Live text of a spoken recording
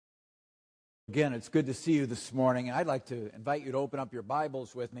Again, it's good to see you this morning, and I'd like to invite you to open up your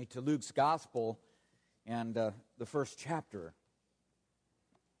Bibles with me to Luke's Gospel and the first chapter.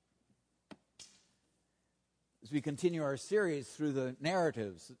 As we continue our series through the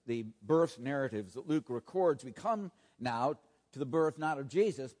narratives, the birth narratives that Luke records, we come now to the birth not of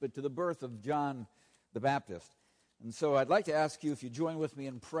Jesus, but to the birth of John the Baptist. And so I'd like to ask you if you join with me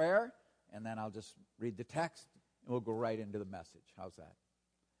in prayer, and then I'll just read the text, and we'll go right into the message. How's that?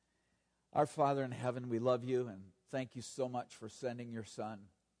 Our Father in heaven, we love you and thank you so much for sending your Son.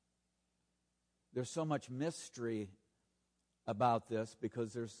 There's so much mystery about this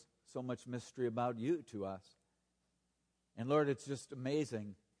because there's so much mystery about you to us. And Lord, it's just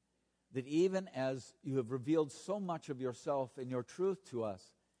amazing that even as you have revealed so much of yourself and your truth to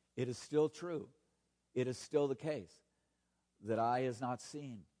us, it is still true. It is still the case that eye has not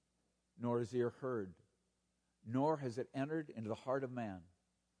seen, nor has ear heard, nor has it entered into the heart of man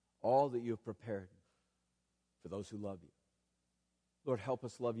all that you have prepared for those who love you. Lord, help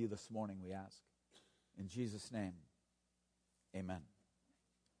us love you this morning, we ask. In Jesus' name, amen.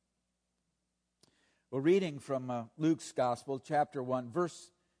 We're reading from Luke's Gospel, chapter 1, verse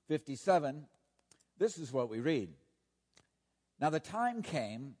 57. This is what we read. Now the time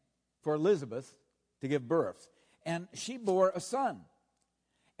came for Elizabeth to give birth, and she bore a son.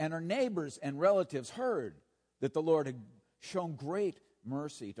 And her neighbors and relatives heard that the Lord had shown great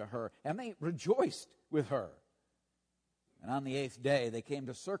mercy to her, and they rejoiced with her. And on the 8th day they came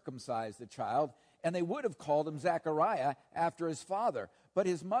to circumcise the child, and they would have called him Zechariah after his father. But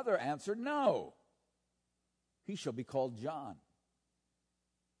his mother answered, "No, he shall be called John."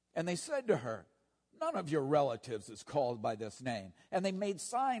 And they said to her, "None of your relatives is called by this name." And they made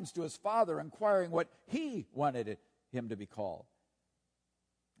signs to his father, inquiring what he wanted him to be called.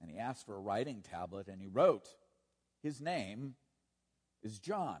 And he asked for a writing tablet, and he wrote, "His name is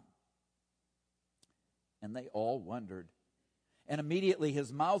John." And they all wondered. And immediately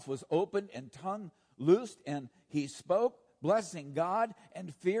his mouth was opened and tongue loosed, and he spoke, blessing God,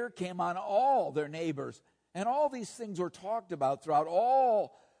 and fear came on all their neighbors. And all these things were talked about throughout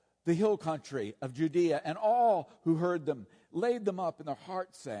all the hill country of Judea, and all who heard them laid them up in their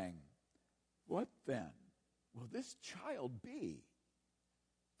hearts, saying, "What then will this child be?"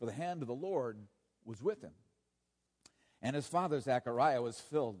 For the hand of the Lord was with him. And his father Zechariah was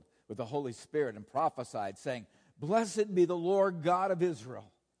filled with the Holy Spirit and prophesied, saying, "Blessed be the Lord God of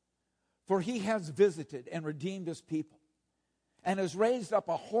Israel, for he has visited and redeemed his people, and has raised up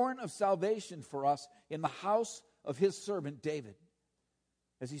a horn of salvation for us in the house of his servant David,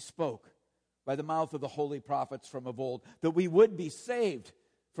 as he spoke by the mouth of the holy prophets from of old, that we would be saved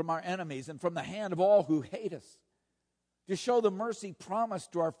from our enemies and from the hand of all who hate us, to show the mercy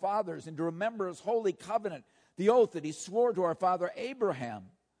promised to our fathers, and to remember his holy covenant, the oath that he swore to our father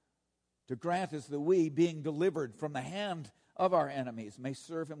Abraham, to grant us that we, being delivered from the hand of our enemies, may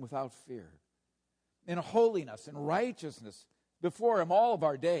serve him without fear, in holiness and righteousness before him all of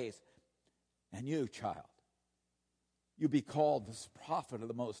our days. And you, child, you be called the prophet of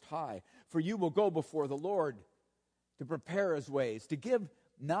the Most High, for you will go before the Lord to prepare his ways, to give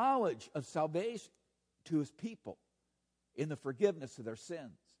knowledge of salvation to his people in the forgiveness of their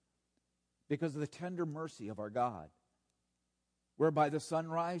sins, because of the tender mercy of our God, whereby the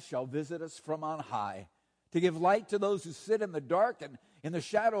sunrise shall visit us from on high, to give light to those who sit in the dark and in the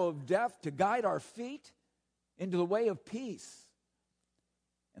shadow of death, to guide our feet into the way of peace."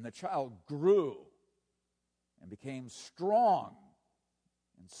 And the child grew and became strong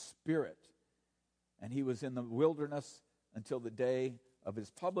in spirit, and he was in the wilderness until the day of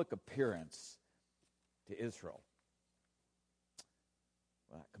his public appearance to Israel.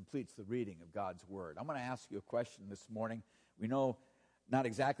 Well, that completes the reading of God's Word. I'm going to ask you a question this morning. We know not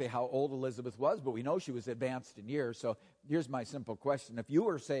exactly how old Elizabeth was, but we know she was advanced in years. So here's my simple question. If you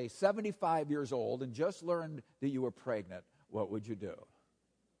were, say, 75 years old and just learned that you were pregnant, what would you do?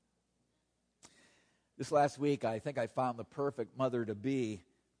 This last week, I think I found the perfect mother-to-be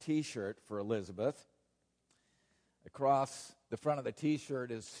T-shirt for Elizabeth. Across the front of the T-shirt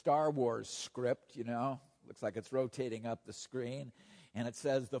is Star Wars script, Looks like it's rotating up the screen. And it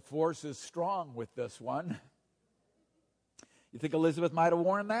says, "The force is strong with this one." You think Elizabeth might have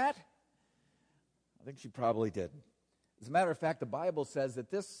worn that? I think she probably did. As a matter of fact, the Bible says that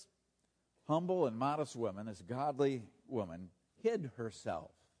this humble and modest woman, this godly woman, hid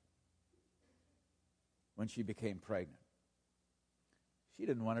herself when she became pregnant. She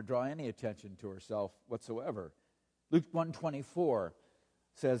didn't want to draw any attention to herself whatsoever. Luke 1:24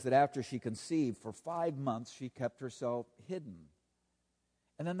 says that after she conceived, for 5 months she kept herself hidden.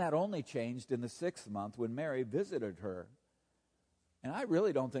 And then that only changed in the 6th month when Mary visited her. And I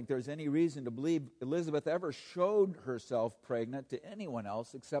really don't think there's any reason to believe Elizabeth ever showed herself pregnant to anyone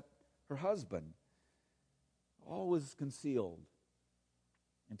else except her husband. All was concealed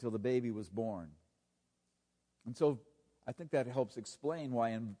until the baby was born. And so I think that helps explain why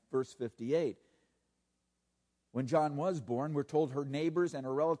in verse 58, when John was born, we're told her neighbors and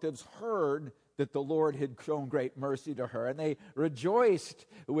her relatives heard that the Lord had shown great mercy to her, and they rejoiced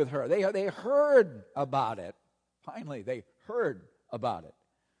with her. They heard about it. Finally, they heard about it.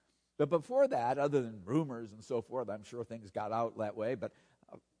 But before that, other than rumors and so forth, I'm sure things got out that way, but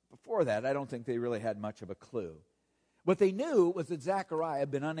before that, I don't think they really had much of a clue. What they knew was that Zechariah had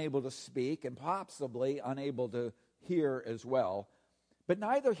been unable to speak and possibly unable to hear as well. But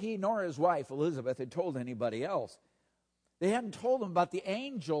neither he nor his wife, Elizabeth, had told anybody else. They hadn't told them about the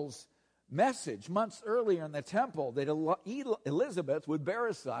angel's message months earlier in the temple that Elizabeth would bear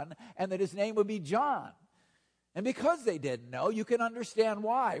a son and that his name would be John. And because they didn't know, you can understand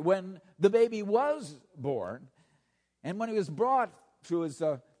why. When the baby was born and when he was brought to his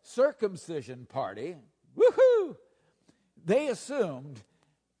circumcision party, woohoo, they assumed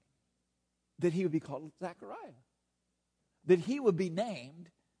that he would be called Zechariah, that he would be named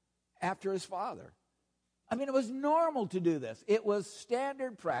after his father. I mean, it was normal to do this. It was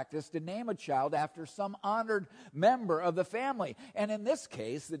standard practice to name a child after some honored member of the family. And in this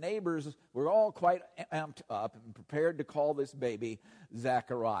case, the neighbors were all quite amped up and prepared to call this baby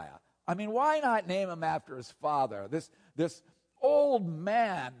Zechariah. I mean, why not name him after his father? This old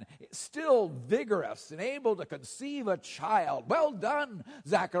man, still vigorous and able to conceive a child. Well done,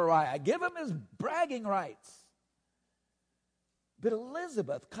 Zechariah. Give him his bragging rights. But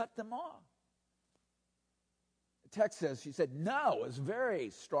Elizabeth cut them off. The text says, she said, no, is very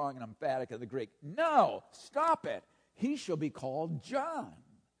strong and emphatic in the Greek. No, stop it. He shall be called John.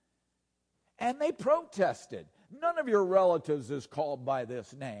 And they protested. None of your relatives is called by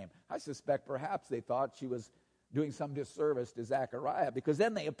this name. I suspect perhaps they thought she was doing some disservice to Zechariah, because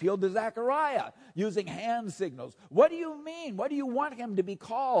then they appealed to Zechariah using hand signals. What do you mean? What do you want him to be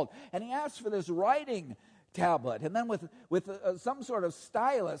called? And he asked for this writing tablet. And then with some sort of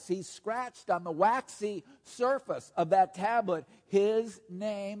stylus, he scratched on the waxy surface of that tablet, his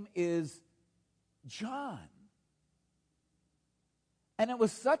name is John. And it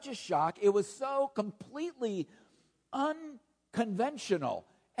was such a shock. It was so completely unconventional.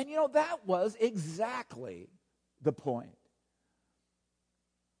 And you know, that was exactly the point.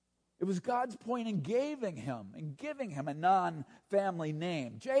 It was God's point in giving him a non-family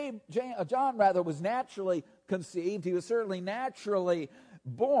name. John was naturally conceived. He was certainly naturally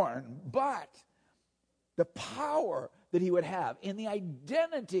born, but the power that he would have and the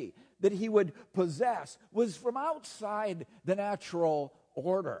identity that he would possess was from outside the natural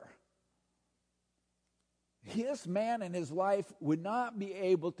order. This man in his life would not be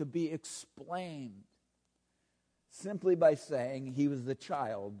able to be explained simply by saying he was the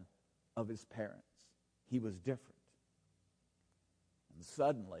child of his parents. He was different. And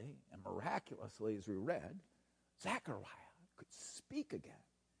suddenly, and miraculously, as we read, Zechariah could speak again.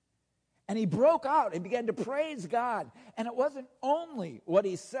 And he broke out and began to praise God. And it wasn't only what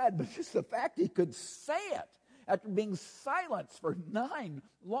he said, but just the fact he could say it after being silenced for 9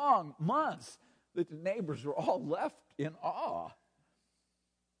 long months, that the neighbors were all left in awe.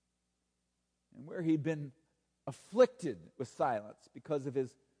 And where he'd been afflicted with silence because of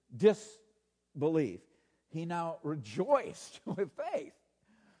his disbelief, he now rejoiced with faith.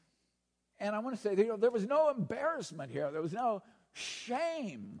 And I want to say, there was no embarrassment here. There was no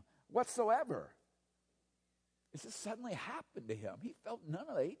shame whatsoever. It just suddenly happened to him. He felt none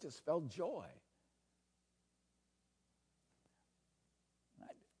of it. He just felt joy.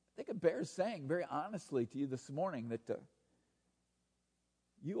 I think it bears saying very honestly to you this morning that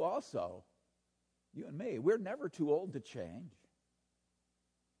you and me, we're never too old to change.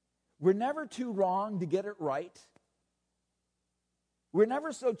 We're never too wrong to get it right. We're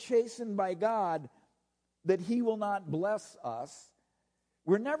never so chastened by God that he will not bless us.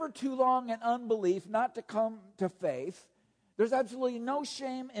 We're never too long in unbelief not to come to faith. There's absolutely no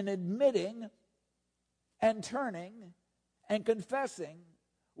shame in admitting and turning and confessing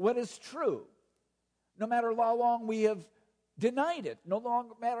what is true, no matter how long we have denied it,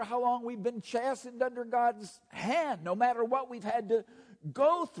 no matter how long we've been chastened under God's hand, no matter what we've had to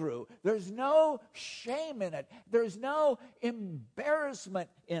go through. There's no shame in it. There's no embarrassment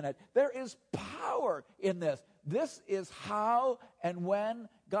in it. There is power in this. This is how and when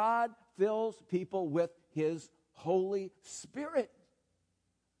God fills people with his Holy Spirit.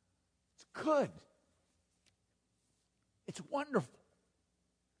 It's good. It's wonderful.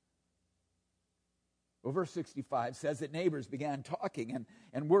 Well, verse 65 says that neighbors began talking,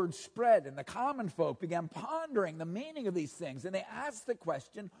 and word spread, and the common folk began pondering the meaning of these things. And they asked the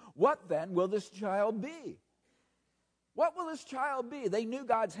question, what then will this child be? What will this child be? They knew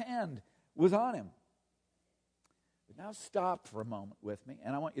God's hand was on him. But now stop for a moment with me,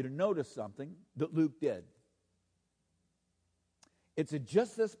 and I want you to notice something that Luke did. It's at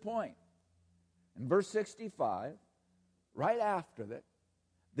just this point, in verse 65, right after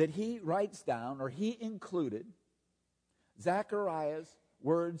that he writes down, or he included, Zechariah's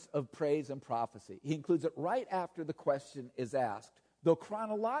words of praise and prophecy. He includes it right after the question is asked, though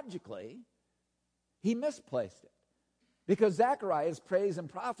chronologically, he misplaced it. Because Zechariah's praise and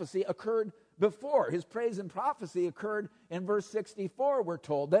prophecy occurred before. His praise and prophecy occurred in verse 64, we're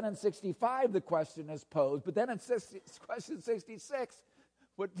told. Then in 65, the question is posed. But then in question 66,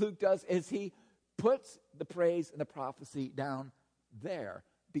 what Luke does is he puts the praise and the prophecy down there,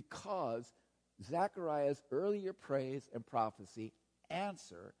 because Zechariah's earlier praise and prophecy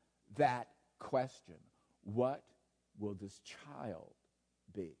answer that question. What will this child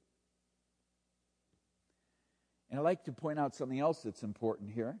be? And I'd like to point out something else that's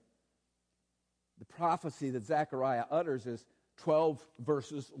important here. The prophecy that Zechariah utters is 12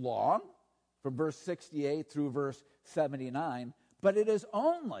 verses long, from verse 68 through verse 79, but it is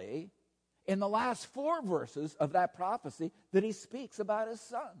only in the last 4 verses of that prophecy that he speaks about his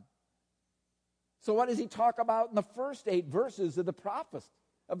son. So what does he talk about in the first 8 verses of the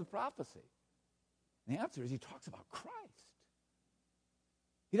prophecy? The answer is he talks about Christ.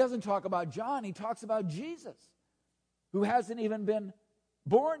 He doesn't talk about John, he talks about Jesus, who hasn't even been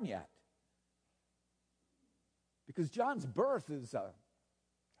born yet. Because John's birth is it's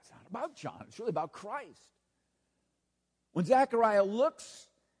not about John, it's really about Christ. When Zechariah looks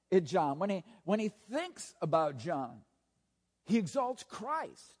at John, when he thinks about John, he exalts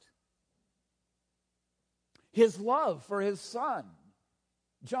Christ. His love for his son,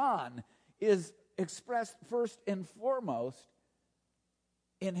 John, is expressed first and foremost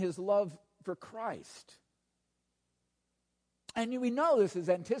in his love for Christ. And we know this is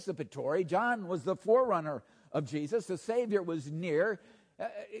anticipatory. John was the forerunner of Jesus. The Savior was near.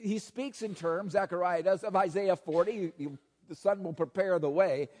 He speaks in terms, Zechariah does, of Isaiah 40. The Son will prepare the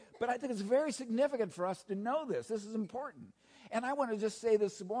way. But I think it's very significant for us to know this. This is important. And I want to just say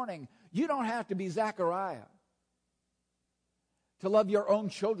this morning, you don't have to be Zechariah to love your own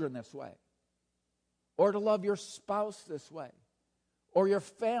children this way, or to love your spouse this way, or your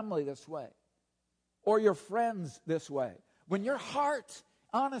family this way, or your friends this way. When your heart,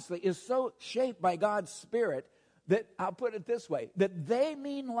 honestly, is so shaped by God's Spirit that, I'll put it this way, that they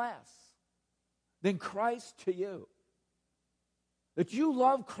mean less than Christ to you, that you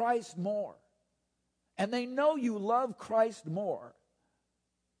love Christ more, and they know you love Christ more,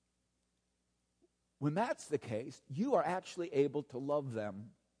 when that's the case, you are actually able to love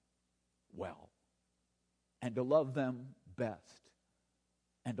them well, and to love them best,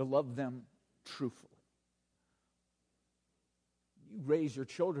 and to love them truthfully. You raise your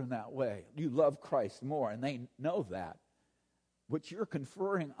children that way. You love Christ more, and they know that. What you're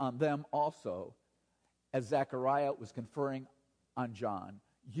conferring on them also, as Zechariah was conferring on John,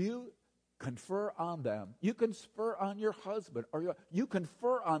 you confer on them. You confer on your husband, or you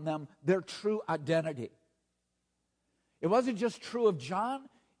confer on them their true identity. It wasn't just true of John.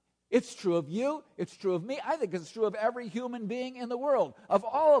 It's true of you. It's true of me. I think it's true of every human being in the world. Of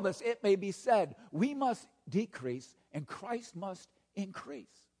all of us, it may be said, we must decrease and Christ must increase.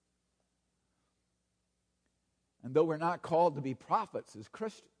 And though we're not called to be prophets as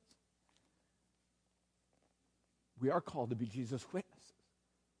Christians, we are called to be Jesus' witnesses.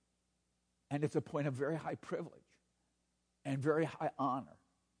 And it's a point of very high privilege and very high honor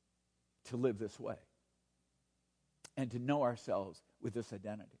to live this way and to know ourselves with this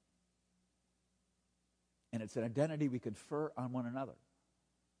identity. And it's an identity we confer on one another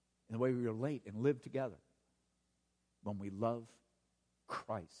in the way we relate and live together when we love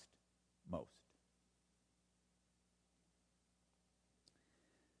Christ most.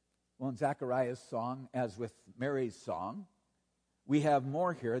 Well, in Zechariah's song, as with Mary's song, we have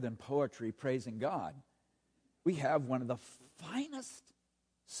more here than poetry praising God. We have one of the finest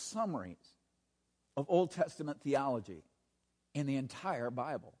summaries of Old Testament theology in the entire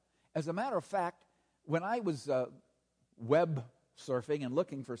Bible. As a matter of fact, when I was web surfing and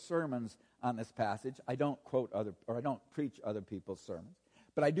looking for sermons on this passage, I don't preach other people's sermons,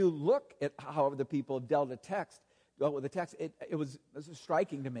 but I do look at how other people have dealt with the text. It was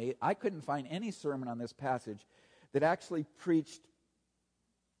striking to me. I couldn't find any sermon on this passage that actually preached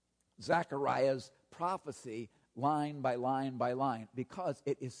Zechariah's prophecy line by line by line, because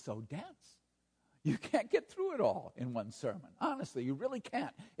it is so dense. You can't get through it all in one sermon. Honestly, you really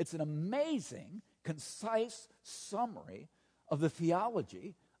can't. It's an amazing, concise summary of the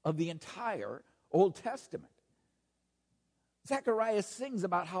theology of the entire Old Testament. Zechariah sings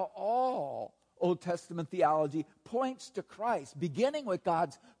about how all Old Testament theology points to Christ, beginning with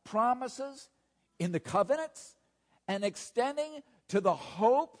God's promises in the covenants and extending to the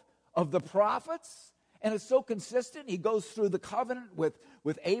hope of the prophets. And it's so consistent. He goes through the covenant with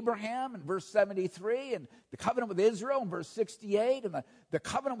Abraham in verse 73, and the covenant with Israel in verse 68, and the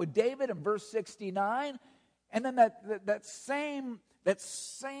covenant with David in verse 69. And then that same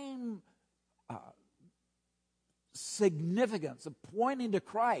significance of pointing to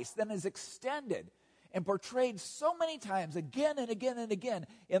Christ then is extended and portrayed so many times again and again and again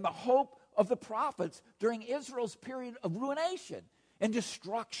in the hope of the prophets during Israel's period of ruination and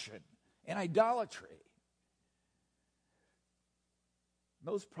destruction and idolatry.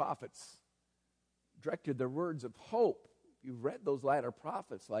 Those prophets directed their words of hope. You've read those latter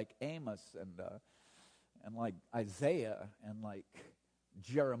prophets like Amos and like Isaiah and like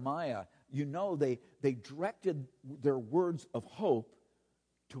Jeremiah. You know they directed their words of hope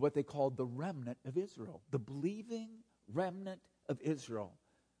to what they called the remnant of Israel, the believing remnant of Israel.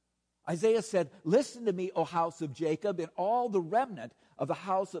 Isaiah said, "Listen to me, O house of Jacob, and all the remnant of the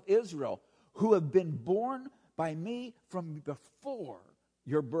house of Israel, who have been born by me from before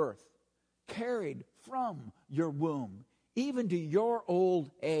your birth, carried from your womb, even to your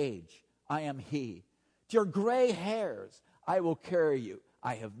old age, I am he. To your gray hairs I will carry you.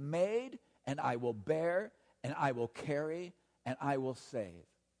 I have made, and I will bear, and I will carry, and I will save."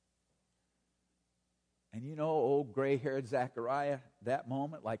 And you know, old gray-haired Zechariah, that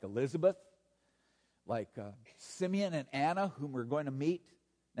moment, like Elizabeth, like Simeon and Anna, whom we're going to meet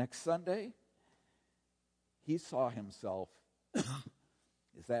next Sunday, he saw himself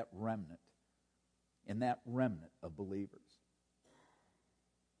as that remnant, in that remnant of believers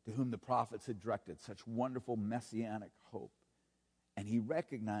to whom the prophets had directed such wonderful messianic hope. And he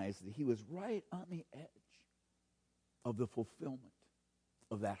recognized that he was right on the edge of the fulfillment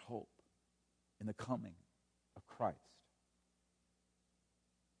of that hope in the coming of Christ.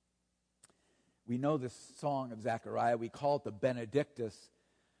 We know this song of Zechariah. We call it the Benedictus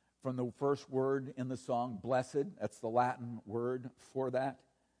from the first word in the song, blessed. That's the Latin word for that.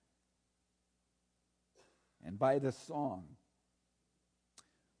 And by this song,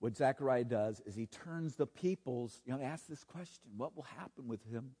 what Zechariah does is he turns the people's, ask this question, what will happen with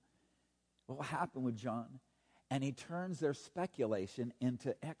him? What will happen with John? And he turns their speculation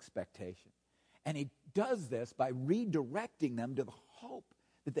into expectation. And he does this by redirecting them to the hope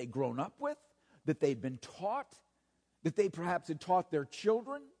that they'd grown up with, that they'd been taught, that they perhaps had taught their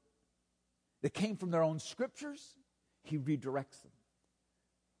children, that came from their own scriptures. He redirects them.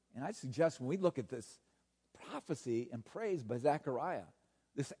 And I suggest when we look at this prophecy and praise by Zechariah,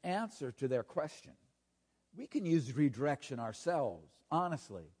 this answer to their question, we can use redirection ourselves,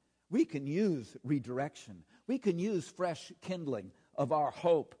 honestly. We can use redirection. We can use fresh kindling of our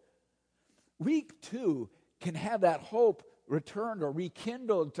hope. We, too, can have that hope returned or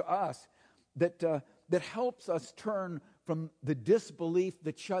rekindled to us that helps us turn from the disbelief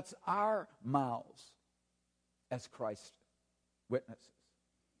that shuts our mouths as Christ witnesses.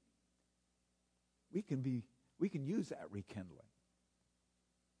 We can use that rekindling.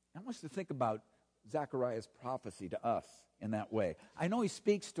 I want us to think about Zechariah's prophecy to us in that way. I know he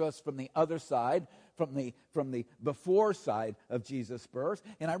speaks to us from the other side, from the before side of Jesus' birth,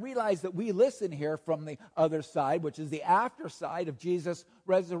 and I realize that we listen here from the other side, which is the after side of Jesus'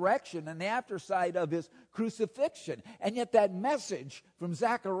 resurrection and the after side of his crucifixion. And yet that message from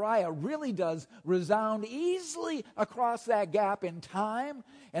Zechariah really does resound easily across that gap in time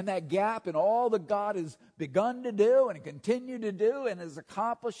and that gap in all that God has begun to do and continue to do and is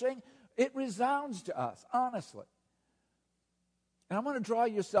accomplishing. It resounds to us, honestly. And I want to draw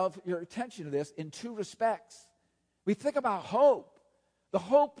your attention to this in two respects. We think about hope. The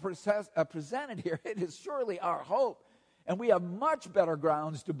hope presented here, it is surely our hope. And we have much better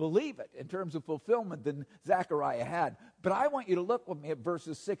grounds to believe it in terms of fulfillment than Zechariah had. But I want you to look with me at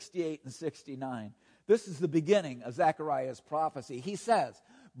verses 68 and 69. This is the beginning of Zechariah's prophecy. He says,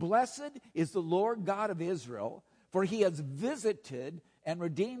 "Blessed is the Lord God of Israel, for he has visited and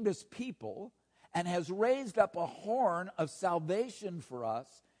redeemed his people, and has raised up a horn of salvation for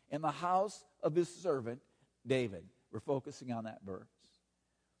us in the house of his servant David." We're focusing on that verse.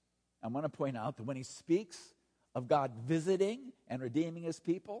 I want to point out that when he speaks of God visiting and redeeming his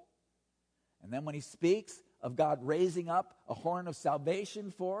people, and then when he speaks of God raising up a horn of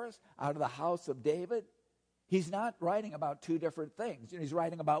salvation for us out of the house of David, he's not writing about two different things. He's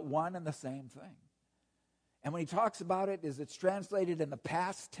writing about one and the same thing. And when he talks about it, is it's translated in the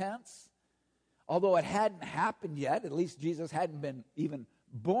past tense. Although it hadn't happened yet, at least Jesus hadn't been even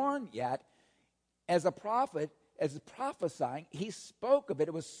born yet, as a prophet, as prophesying, he spoke of it.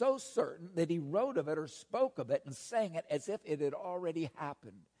 It was so certain that he wrote of it or spoke of it and sang it as if it had already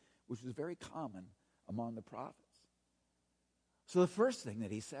happened, which was very common among the prophets. So the first thing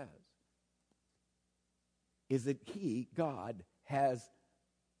that he says is that he, God, has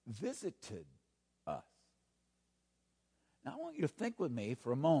visited us. Now I want you to think with me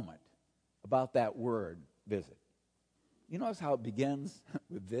for a moment about that word, visit. You notice how it begins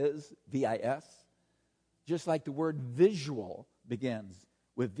with viz, V-I-S? Just like the word visual begins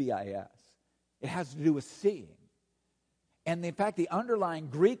with V-I-S. It has to do with seeing. And in fact, the underlying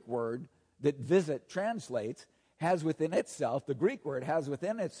Greek word that visit translates has within itself, the Greek word has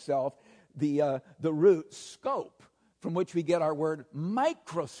within itself the root scope, from which we get our word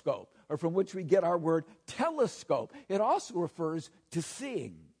microscope, or from which we get our word telescope. It also refers to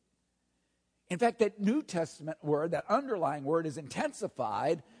seeing. In fact, that New Testament word, that underlying word, is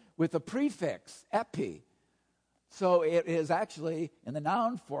intensified with a prefix, epi. So it is actually, in the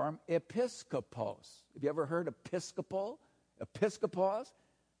noun form, episkopos. Have you ever heard episcopal? Episkopos?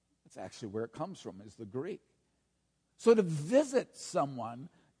 That's actually where it comes from, is the Greek. So to visit someone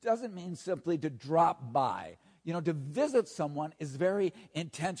doesn't mean simply to drop by. You know, to visit someone is very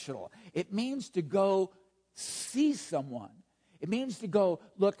intentional. It means to go see someone. It means to go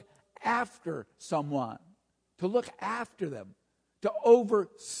look after someone, to look after them, to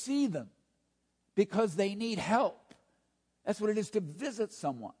oversee them because they need help. That's what it is to visit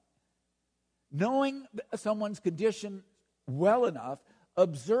someone. Knowing someone's condition well enough,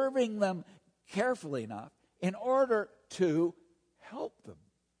 observing them carefully enough in order to help them.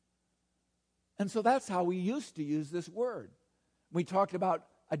 And so that's how we used to use this word. We talked about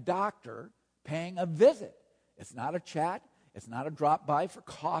a doctor paying a visit. It's not a chat. It's not a drop by for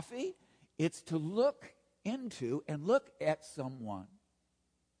coffee. It's to look into and look at someone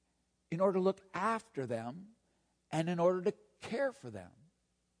in order to look after them and in order to care for them.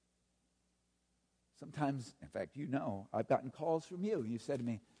 Sometimes, in fact, you know, I've gotten calls from you. You said to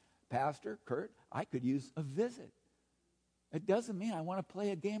me, Pastor Kurt, I could use a visit. It doesn't mean I want to play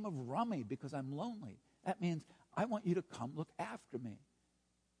a game of rummy because I'm lonely. That means I want you to come look after me.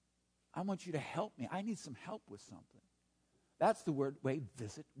 I want you to help me. I need some help with something. That's the way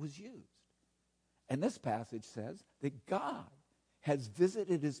visit was used. And this passage says that God has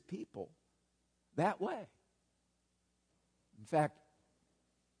visited his people that way. In fact,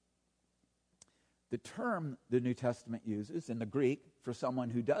 the term the New Testament uses in the Greek for someone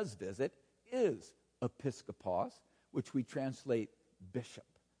who does visit is episkopos, which we translate bishop,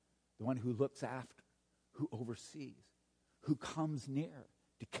 the one who looks after, who oversees, who comes near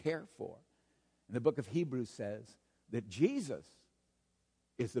to care for. And the book of Hebrews says that Jesus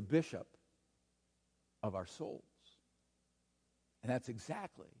is the bishop of our souls. And that's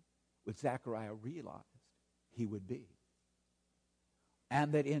exactly what Zechariah realized he would be.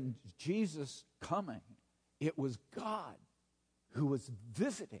 And that in Jesus' coming, it was God who was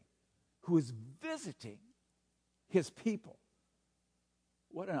visiting his people.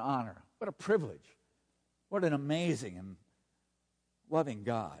 What an honor, what a privilege, what an amazing and loving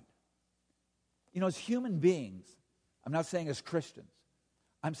God. You know, as human beings, I'm not saying as Christians,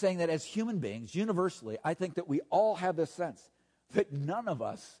 I'm saying that as human beings, universally, I think that we all have this sense that none of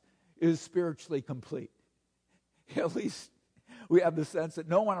us is spiritually complete. At least we have the sense that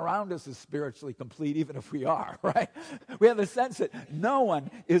no one around us is spiritually complete, even if we are, right? We have the sense that no one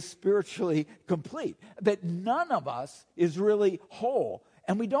is spiritually complete, that none of us is really whole.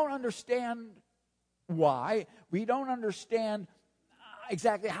 And we don't understand why. We don't understand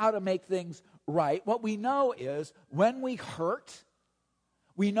exactly how to make things right. What we know is when we hurt,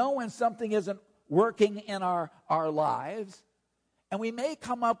 we know when something isn't working in our lives, and we may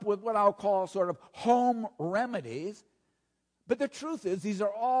come up with what I'll call sort of home remedies. But the truth is, these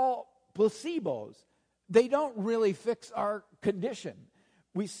are all placebos. They don't really fix our condition.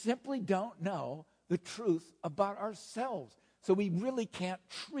 We simply don't know the truth about ourselves. So we really can't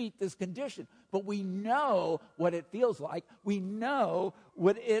treat this condition. But we know what it feels like. We know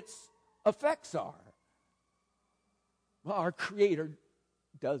what its effects are. Well, our Creator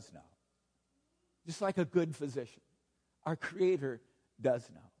does know. Just like a good physician, our Creator does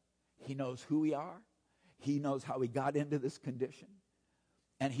know. He knows who we are. He knows how we got into this condition.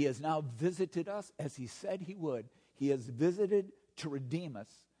 And he has now visited us as he said he would. He has visited to redeem us,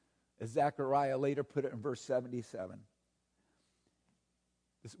 as Zechariah later put it in verse 77.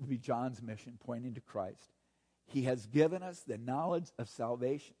 This would be John's mission, pointing to Christ. He has given us the knowledge of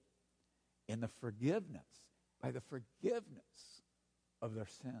salvation in the forgiveness by the forgiveness of their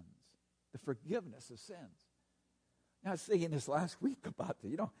sins. The forgiveness of sins. Now, I was thinking this last week about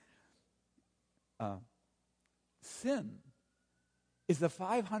sin is the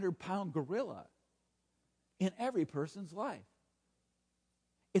 500-pound gorilla in every person's life.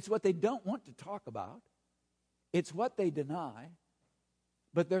 It's what they don't want to talk about. It's what they deny.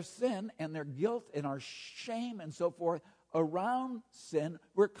 But their sin and their guilt and our shame and so forth around sin,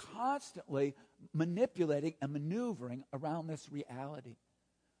 we're constantly manipulating and maneuvering around this reality.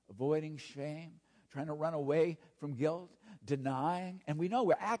 Avoiding shame, trying to run away from guilt, denying. And we know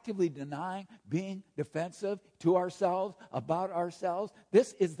we're actively denying, being defensive to ourselves, about ourselves.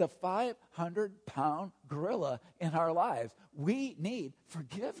 This is the 500-pound gorilla in our lives. We need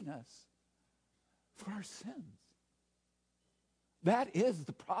forgiveness for our sins. That is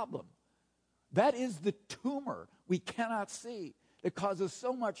the problem. That is the tumor we cannot see that causes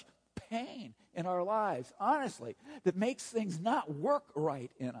so much pain in our lives, honestly, that makes things not work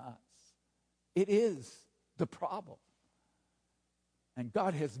right in us. It is the problem. And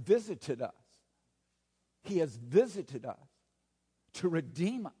God has visited us. He has visited us to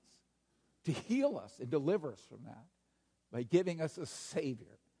redeem us, to heal us and deliver us from that by giving us a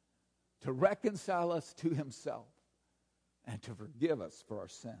Savior, to reconcile us to Himself, and to forgive us for our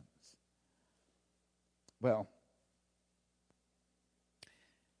sins. Well,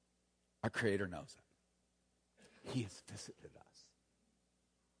 our Creator knows it. He has visited us.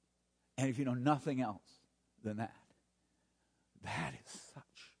 And if you know nothing else than that, that is such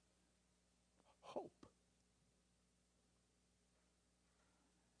hope.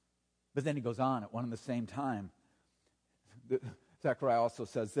 But then he goes on at one and the same time. Zechariah also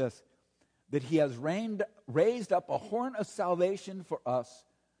says this, that he has raised up a horn of salvation for us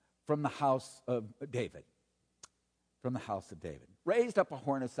from the house of David. From the house of David. Raised up a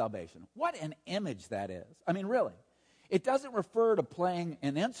horn of salvation. What an image that is. I mean, really. It doesn't refer to playing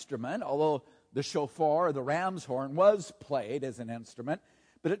an instrument, although the shofar, or the ram's horn, was played as an instrument,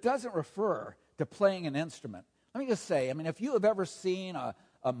 but it doesn't refer to playing an instrument. Let me just say, I mean, if you have ever seen a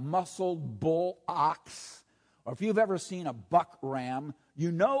muscled bull ox, or if you've ever seen a buck ram,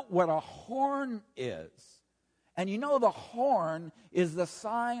 you know what a horn is. And you know the horn is the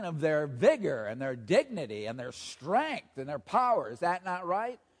sign of their vigor and their dignity and their strength and their power. Is that not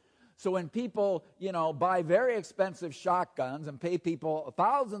right? So when people, buy very expensive shotguns and pay people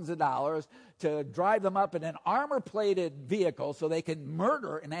thousands of dollars to drive them up in an armor-plated vehicle so they can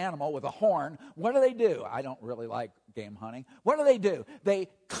murder an animal with a horn, what do? I don't really like game hunting. What do? They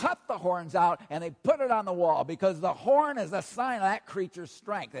cut the horns out and they put it on the wall because the horn is a sign of that creature's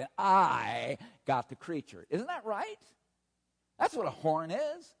strength. And I got the creature. Isn't that right? That's what a horn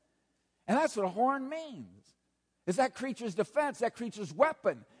is. And that's what a horn means. It's that creature's defense, that creature's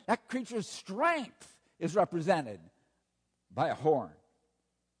weapon, that creature's strength is represented by a horn.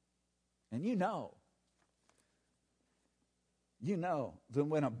 And you know that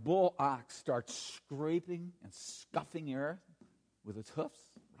when a bull ox starts scraping and scuffing the earth with its hoofs,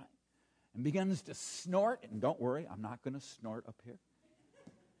 right, and begins to snort, and don't worry, I'm not going to snort up here.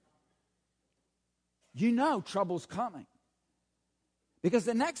 You know trouble's coming. Because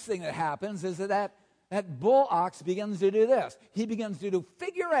the next thing that happens is that bull ox begins to do this. He begins to do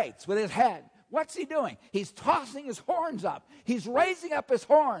figure eights with his head. What's he doing? He's tossing his horns up. He's raising up his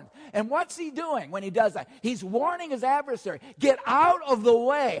horns. And what's he doing when he does that? He's warning his adversary, get out of the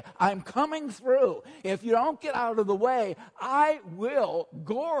way. I'm coming through. If you don't get out of the way, I will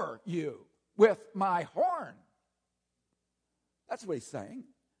gore you with my horn. That's what he's saying.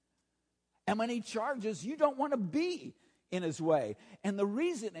 And when he charges, you don't want to be in his way. And the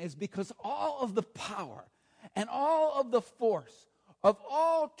reason is because all of the power and all of the force of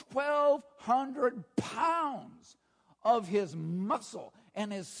all 1,200 pounds of his muscle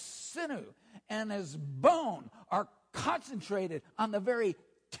and his sinew and his bone are concentrated on the very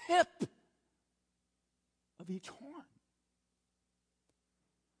tip of each horn.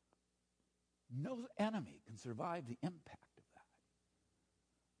 No enemy can survive the impact of that.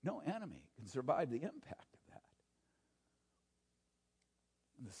 No enemy can survive the impact of that.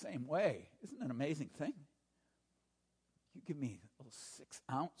 In the same way, isn't it an amazing thing? You give me a little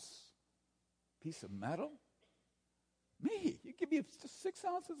 6-ounce piece of metal. Me, you give me just 6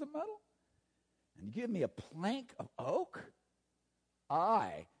 ounces of metal? And you give me a plank of oak?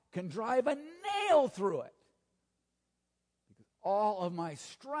 I can drive a nail through it. Because all of my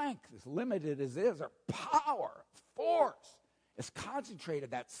strength, as limited as it is, or power, force, is concentrated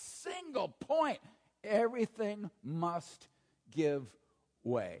at that single point. Everything must give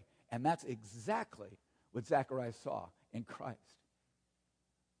way. And that's exactly what Zechariah saw in Christ.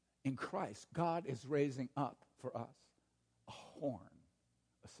 In Christ, God is raising up for us a horn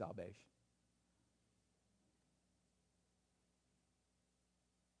of salvation.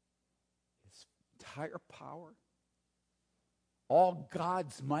 His entire power, all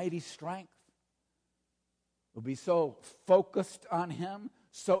God's mighty strength will be so focused on him,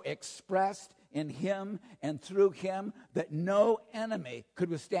 so expressed in him and through him that no enemy could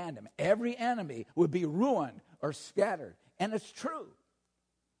withstand him. Every enemy would be ruined or scattered. And it's true.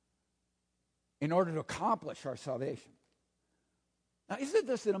 In order to accomplish our salvation. Now, isn't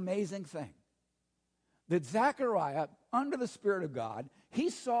this an amazing thing? That Zechariah, under the Spirit of God, he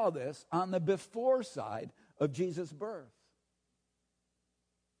saw this on the before side of Jesus' birth.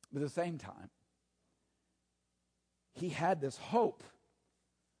 But at the same time, he had this hope.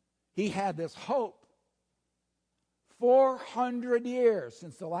 He had this hope 400 years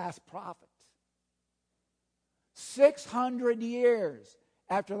since the last prophet. 600 years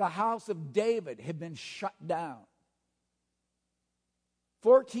after the house of David had been shut down.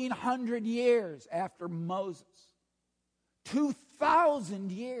 1,400 years after Moses. 2,000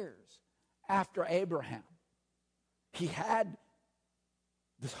 years after Abraham. He had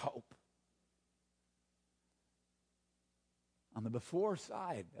this hope. On the before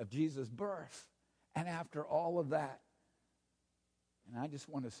side of Jesus' birth, and after all of that. And I just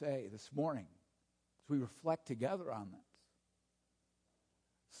want to say this morning, as we reflect together on this,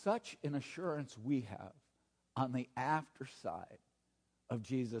 such an assurance we have on the after side of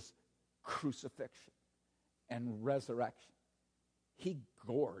Jesus' crucifixion and resurrection. He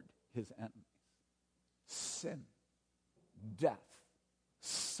gored his enemies. Sin, death,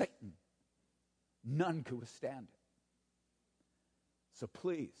 Satan. None could withstand it. So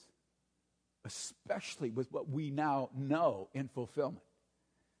please, especially with what we now know in fulfillment,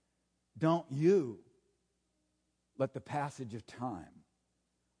 don't you let the passage of time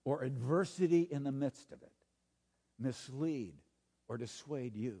or adversity in the midst of it mislead or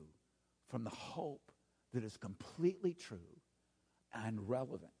dissuade you from the hope that is completely true and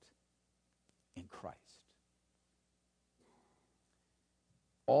relevant in Christ.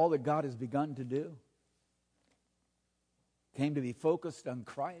 All that God has begun to do came to be focused on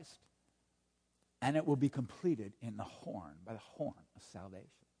Christ, and it will be completed in the horn, by the horn of salvation.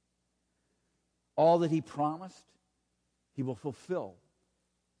 All that he promised, he will fulfill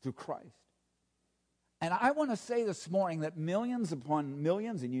through Christ. And I want to say this morning that millions upon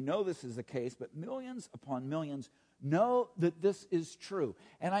millions, and you know this is the case, but millions upon millions know that this is true.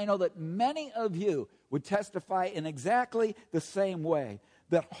 And I know that many of you would testify in exactly the same way,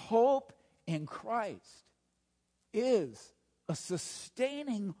 that hope in Christ is a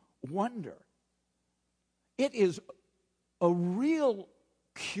sustaining wonder. It is a real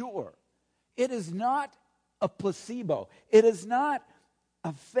cure. It is not a placebo. It is not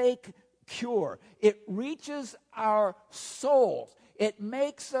a fake cure. It reaches our souls. It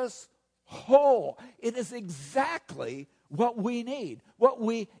makes us whole. It is exactly what we need. What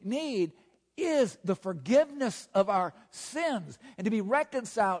we need is the forgiveness of our sins and to be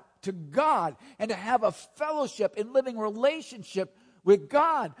reconciled to God and to have a fellowship and living relationship with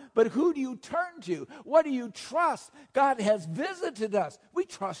God. But who do you turn to? What do you trust? God has visited us. We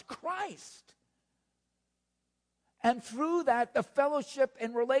trust Christ. And through that, the fellowship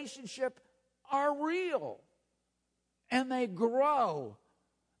and relationship are real. And they grow.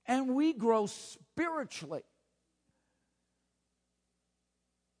 And we grow spiritually.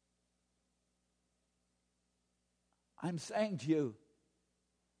 I'm saying to you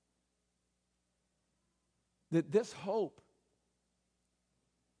that this hope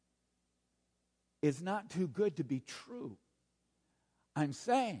is not too good to be true. I'm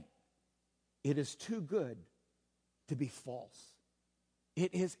saying it is too good to be false.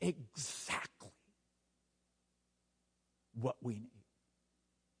 It is exactly what we need.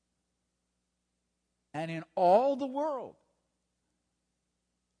 And in all the world,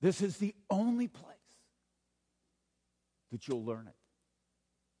 this is the only place that you'll learn it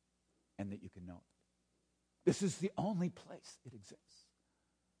and that you can know it. This is the only place it exists.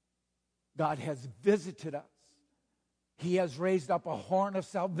 God has visited us. He has raised up a horn of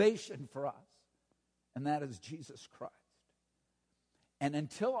salvation for us, and that is Jesus Christ. And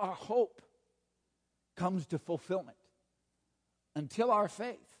until our hope comes to fulfillment, until our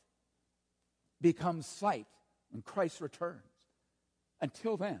faith becomes sight when Christ returns,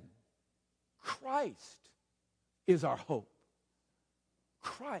 until then, Christ is our hope.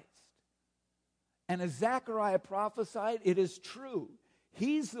 Christ. And as Zechariah prophesied, it is true.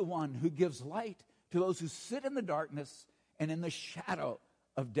 He's the one who gives light to those who sit in the darkness and in the shadow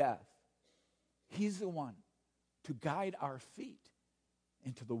of death. He's the one to guide our feet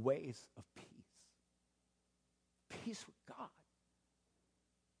into the ways of peace. peace with God.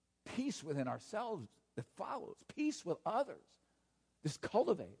 Peace within ourselves that follows. Peace with others is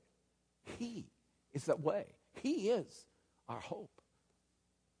cultivated. He is that way. He is our hope.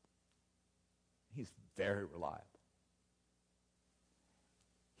 He's very reliable.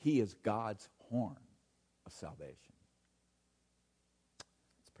 He is God's horn of salvation.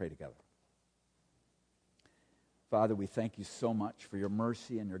 Let's pray together. Father, we thank you so much for your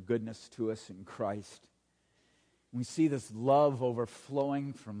mercy and your goodness to us in Christ. We see this love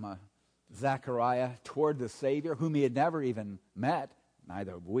overflowing from Zechariah toward the Savior, whom he had never even met.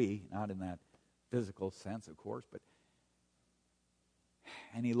 Neither have we, not in that physical sense, of course,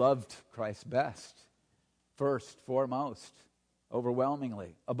 and he loved Christ best, first, foremost,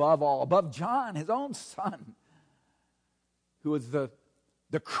 overwhelmingly, above all, above John, his own son, who was the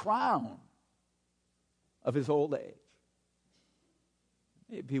crown of his old age.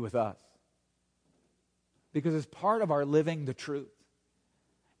 May it be with us. Because as part of our living the truth,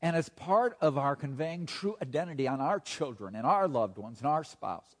 and as part of our conveying true identity on our children and our loved ones and our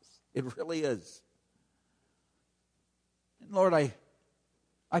spouses, it really is. And Lord, I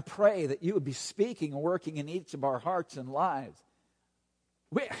pray that you would be speaking and working in each of our hearts and lives.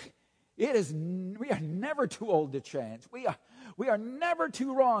 We are never too old to change. We are never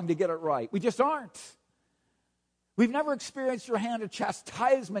too wrong to get it right. We just aren't. We've never experienced your hand of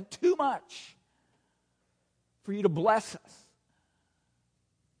chastisement too much for you to bless us.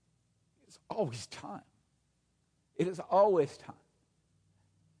 It's always time. It is always time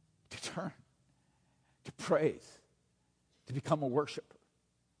to turn, to praise, to become a worshiper,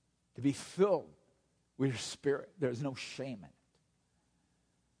 to be filled with your Spirit. There's no shame in it.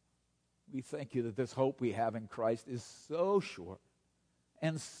 We thank you that this hope we have in Christ is so sure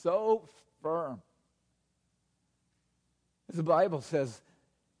and so firm. As the Bible says,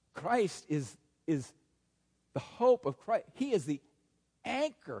 Christ is the hope of Christ. He is the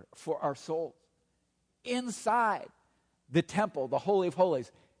anchor for our souls inside the temple, the Holy of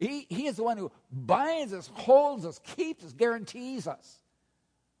Holies. He is the one who binds us, holds us, keeps us, guarantees us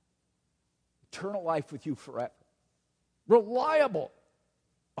eternal life with you forever. Reliable,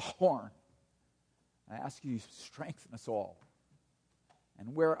 a horn. I ask you to strengthen us all.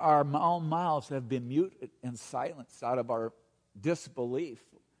 And where our own mouths have been muted and silenced out of our disbelief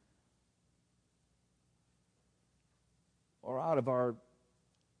or out of our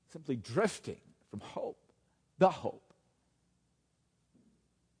simply drifting from hope, the hope,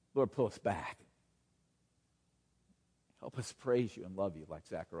 Lord, pull us back. Help us praise you and love you like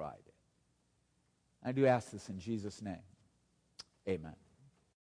Zechariah did. I do ask this in Jesus' name. Amen.